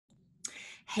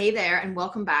Hey there, and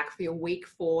welcome back for your week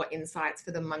 4 insights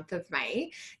for the month of May.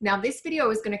 Now, this video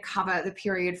is going to cover the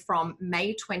period from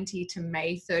May 20 to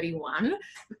May 31,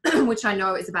 which I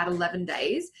know is about 11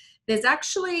 days. There's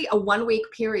actually a 1-week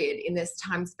period in this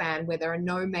time span where there are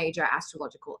no major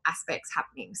astrological aspects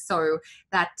happening. So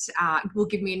that will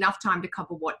give me enough time to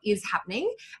cover what is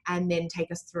happening and then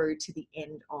take us through to the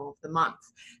end of the month.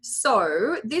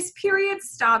 So this period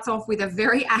starts off with a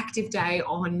very active day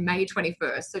on May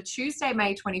 21st. So Tuesday,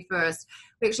 May 21st,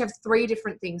 we actually have 3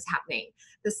 different things happening.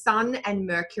 The Sun and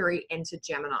Mercury enter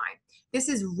Gemini. This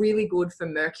is really good for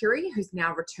Mercury, who's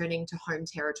now returning to home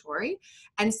territory.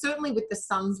 And certainly with the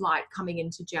Sun's light coming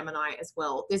into Gemini as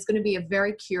well, there's going to be a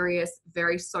very curious,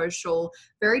 very social,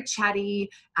 very chatty,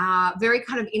 very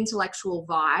kind of intellectual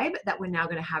vibe that we're now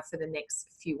going to have for the next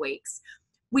few weeks.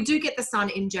 We do get the Sun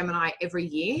in Gemini every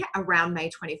year around May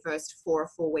 21st for a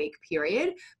 4-week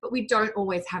period, but we don't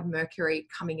always have Mercury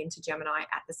coming into Gemini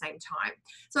at the same time.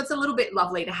 So it's a little bit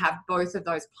lovely to have both of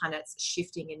those planets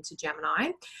shifting into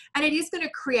Gemini. And it is going to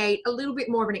create a little bit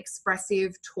more of an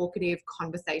expressive, talkative,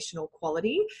 conversational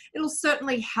quality. It'll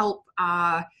certainly help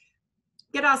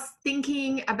get us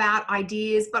thinking about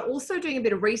ideas, but also doing a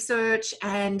bit of research.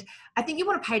 And I think you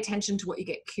want to pay attention to what you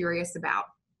get curious about,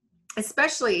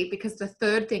 especially because the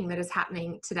third thing that is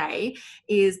happening today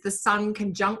is the Sun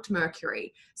conjunct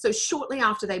Mercury. So shortly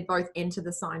after they both enter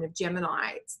the sign of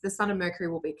Gemini, the Sun and Mercury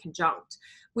will be conjunct,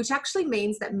 which actually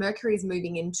means that Mercury is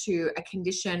moving into a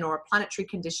condition or a planetary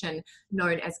condition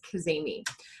known as cazimi.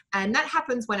 And that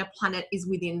happens when a planet is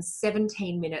within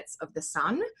 17 minutes of the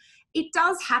Sun. It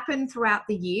does happen throughout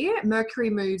the year. Mercury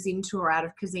moves into or out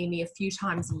of cazimi a few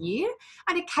times a year,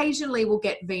 and occasionally we'll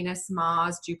get Venus,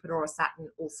 Mars, Jupiter, or Saturn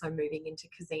also moving into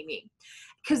cazimi.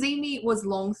 Cazimi was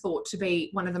long thought to be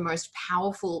one of the most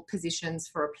powerful positions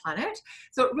for a planet,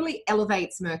 so it really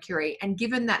elevates Mercury. And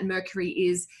given that Mercury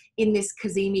is in this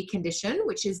cazimi condition,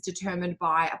 which is determined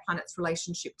by a planet's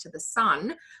relationship to the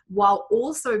Sun, while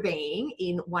also being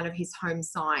in one of his home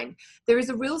sign, there is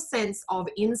a real sense of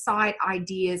insight,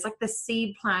 ideas, like the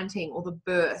seed planting or the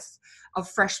birth of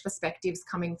fresh perspectives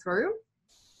coming through.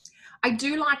 I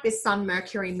do like this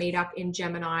Sun-Mercury meetup in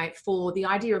Gemini for the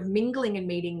idea of mingling and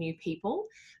meeting new people,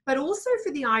 but also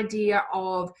for the idea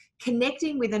of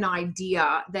connecting with an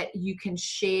idea that you can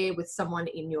share with someone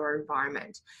in your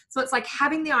environment. So it's like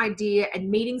having the idea and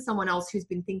meeting someone else who's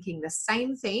been thinking the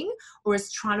same thing or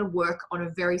is trying to work on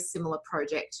a very similar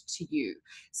project to you.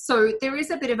 So there is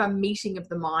a bit of a meeting of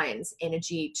the minds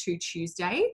energy to Tuesday.